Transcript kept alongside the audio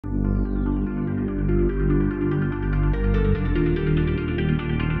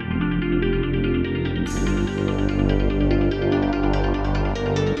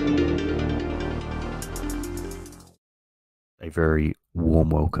very warm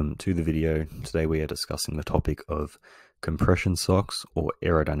welcome to the video. Today we are discussing the topic of compression socks or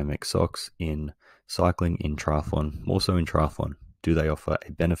aerodynamic socks in cycling in triathlon, more so in triathlon. Do they offer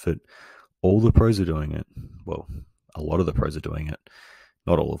a benefit? All the pros are doing it. Well, a lot of the pros are doing it.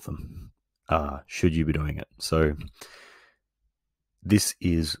 Not all of them. Should you be doing it? So this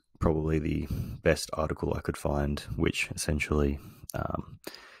is probably the best article I could find, which essentially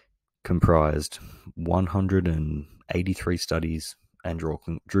comprised 183 studies and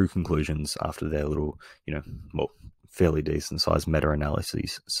drew conclusions after their little, fairly decent sized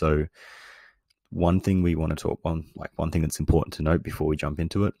meta-analyses. So one thing we want to talk on, one thing that's important to note before we jump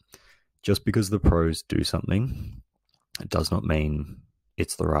into it, just because the pros do something, it does not mean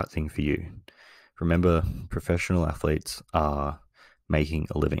it's the right thing for you. Remember, professional athletes are making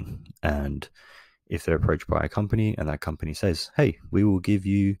a living, and if they're approached by a company and that company says, hey, we will give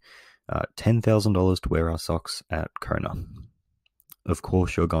you $10,000 to wear our socks at Kona, of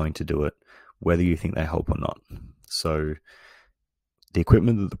course you're going to do it, whether you think they help or not. So the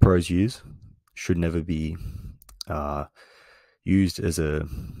equipment that the pros use should never be used as a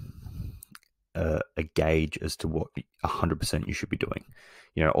gauge as to what 100% you should be doing.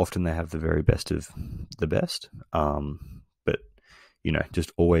 Often they have the very best of the best, but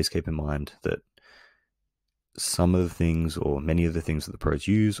just always keep in mind that some of the things or many of the things that the pros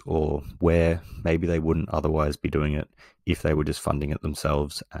use or where maybe they wouldn't otherwise be doing it if they were just funding it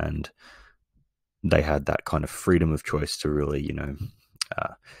themselves and they had that kind of freedom of choice to really,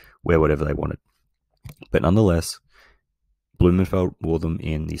 wear whatever they wanted. But nonetheless, Blummenfelt wore them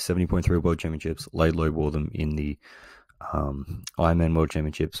in the 70.3 World Championships. Laidlow wore them in the Ironman World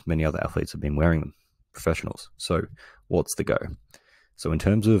Championships. Many other athletes have been wearing them, professionals. So what's the go? So in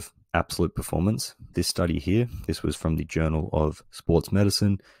terms of absolute performance, this study here, this was from the Journal of Sports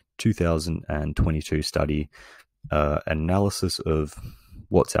Medicine, 2022 study, analysis of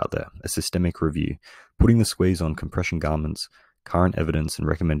what's out there, a systemic review, putting the squeeze on compression garments, current evidence and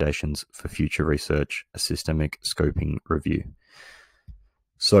recommendations for future research, a systemic scoping review.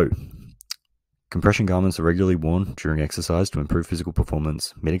 So, compression garments are regularly worn during exercise to improve physical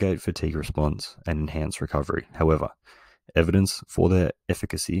performance, mitigate fatigue response, and enhance recovery. However, evidence for their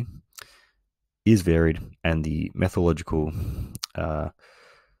efficacy is varied, and the methodological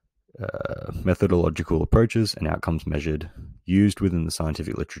approaches and outcomes measured used within the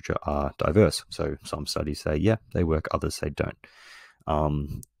scientific literature are diverse. So some studies say, yeah, they work, others say don't.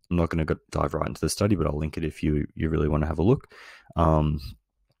 I'm not going to dive right into the study, but I'll link it if you really want to have a look. A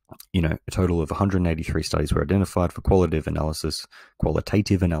total of 183 studies were identified for qualitative analysis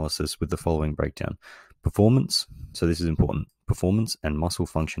with the following breakdown. Performance, so this is important, performance and muscle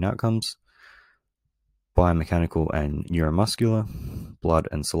function outcomes, biomechanical and neuromuscular, blood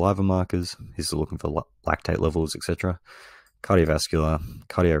and saliva markers, this is looking for lactate levels, etc., cardiovascular,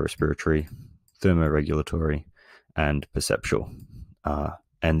 cardiorespiratory, thermoregulatory, and perceptual.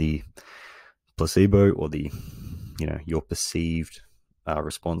 And the placebo, or the, your perceived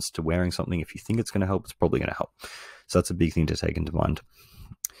response to wearing something, if you think it's going to help, it's probably going to help. So that's a big thing to take into mind.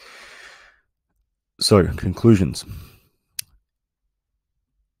 So, conclusions.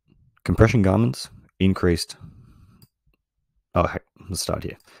 Compression garments increased. Let's start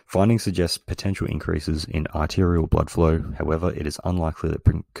here. Findings suggest potential increases in arterial blood flow. However, it is unlikely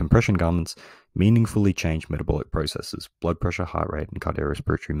that compression garments meaningfully change metabolic processes, blood pressure, heart rate, and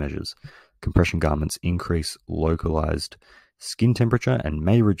cardiorespiratory measures. Compression garments increase localized skin temperature and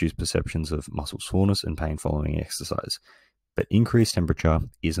may reduce perceptions of muscle soreness and pain following exercise. But increased temperature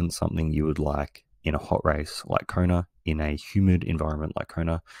isn't something you would like in a hot race like Kona, in a humid environment like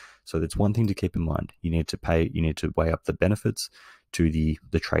Kona. So that's one thing to keep in mind. You need to weigh up the benefits to the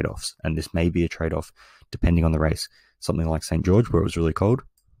trade-offs. And this may be a trade-off depending on the race. Something like St. George, where it was really cold,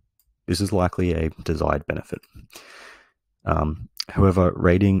 this is likely a desired benefit. However,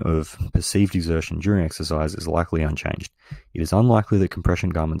 rating of perceived exertion during exercise is likely unchanged. It is unlikely that compression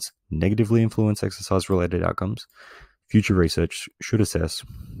garments negatively influence exercise-related outcomes. Future research should assess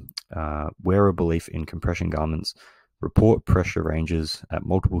wearer belief in compression garments, report pressure ranges at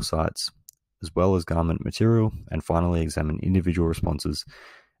multiple sites, as well as garment material, and finally examine individual responses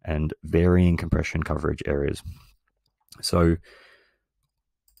and varying compression coverage areas. So,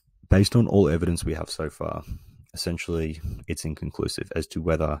 based on all evidence we have so far, essentially it's inconclusive as to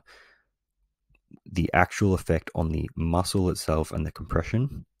whether the actual effect on the muscle itself and the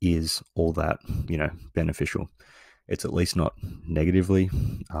compression is all that, beneficial. It's at least not negatively.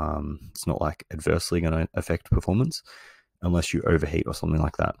 It's not like adversely going to affect performance unless you overheat or something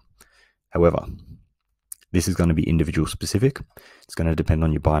like that. However, this is going to be individual specific. It's going to depend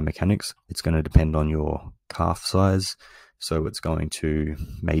on your biomechanics. It's going to depend on your calf size, So it's going to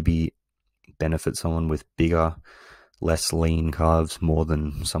maybe benefit someone with bigger, less lean calves more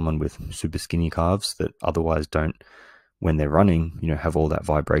than someone with super skinny calves that otherwise don't, when they're running, have all that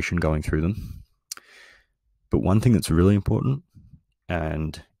vibration going through them. But one thing that's really important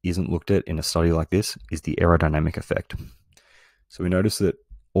and isn't looked at in a study like this is the aerodynamic effect. So we notice that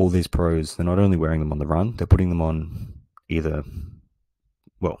all these pros, they're not only wearing them on the run, they're putting them on they're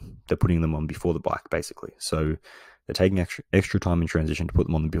putting them on before the bike, basically. So they're taking extra time in transition to put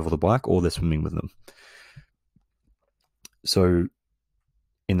them on before the bike, or they're swimming with them. So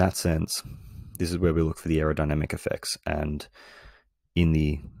in that sense, this is where we look for the aerodynamic effects. And in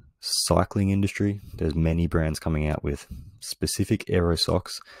the cycling industry, there's many brands coming out with specific aero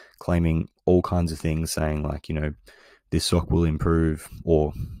socks claiming all kinds of things, saying like, this sock will improve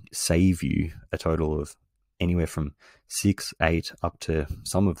or save you a total of anywhere from 6, 8 up to,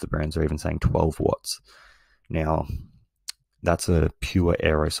 some of the brands are even saying 12 watts. Now, that's a pure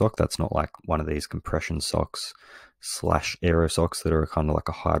aero sock. That's not like one of these compression socks / aero socks that are kind of like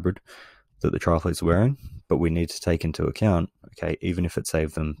a hybrid that the triathletes are wearing. But we need to take into account, okay, even if it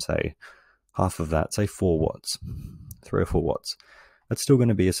saved them, say, half of that, say 4 watts, 3 or 4 watts, that's still going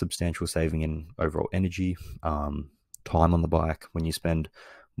to be a substantial saving in overall energy, time on the bike. When you spend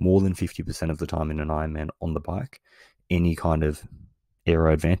more than 50% of the time in an Ironman on the bike, any kind of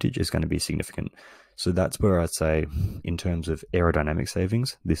aero advantage is going to be significant. So that's where I'd say, in terms of aerodynamic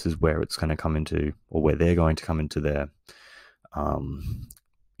savings, this is where it's going to come into, or where they're going to come into their,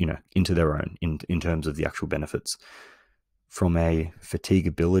 into their own, in terms of the actual benefits. From a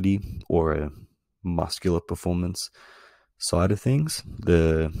fatigability or a muscular performance side of things,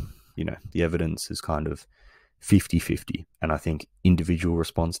 the evidence is kind of 50-50. And I think individual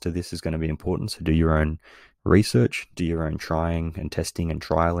response to this is going to be important. So do your own research, do your own trying and testing and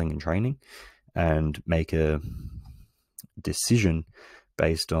trialing and training, and make a decision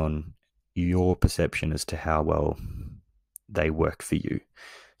based on your perception as to how well they work for you.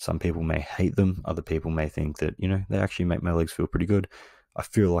 Some people may hate them. Other people may think that, they actually make my legs feel pretty good. I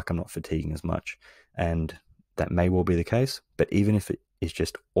feel like I'm not fatiguing as much. And that may well be the case. But even if it is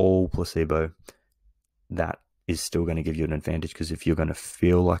just all placebo, that is still going to give you an advantage, because if you're going to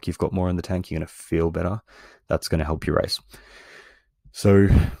feel like you've got more in the tank, you're going to feel better. That's going to help you race. So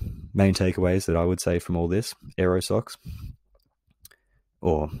main takeaways that I would say from all this: aero socks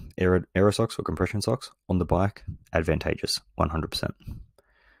or compression socks on the bike, advantageous, 100%.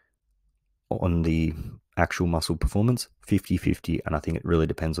 On the actual muscle performance, 50-50, and I think it really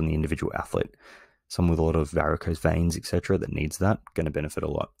depends on the individual athlete. Someone with a lot of varicose veins, etc., that needs that, going to benefit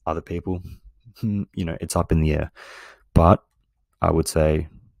a lot. Other people, it's up in the air. But I would say,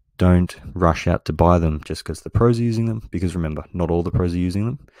 don't rush out to buy them just because the pros are using them, because remember, not all the pros are using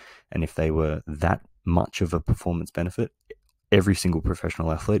them. And if they were that much of a performance benefit, every single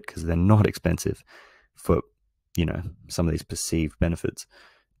professional athlete, because they're not expensive for, some of these perceived benefits,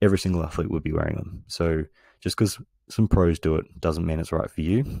 every single athlete would be wearing them. So just because some pros do it doesn't mean it's right for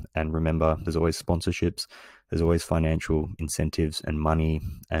you. And remember, there's always sponsorships, there's always financial incentives and money,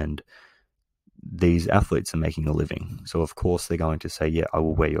 and these athletes are making a living. So of course they're going to say, yeah, I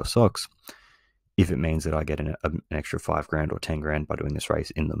will wear your socks if it means that I get an extra $5,000 or $10,000 by doing this race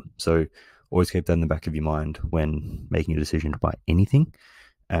in them. So always keep that in the back of your mind when making a decision to buy anything,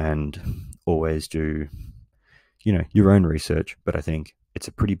 and always do, your own research. But I think it's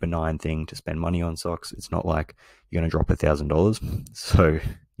a pretty benign thing to spend money on socks. It's not like you're going to drop $1,000. So,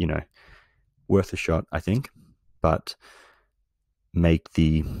 worth a shot, I think. But make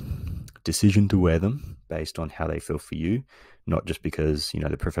the decision to wear them based on how they feel for you, not just because,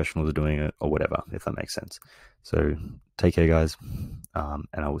 the professionals are doing it or whatever, if that makes sense. So take care, guys. And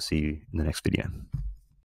I will see you in the next video.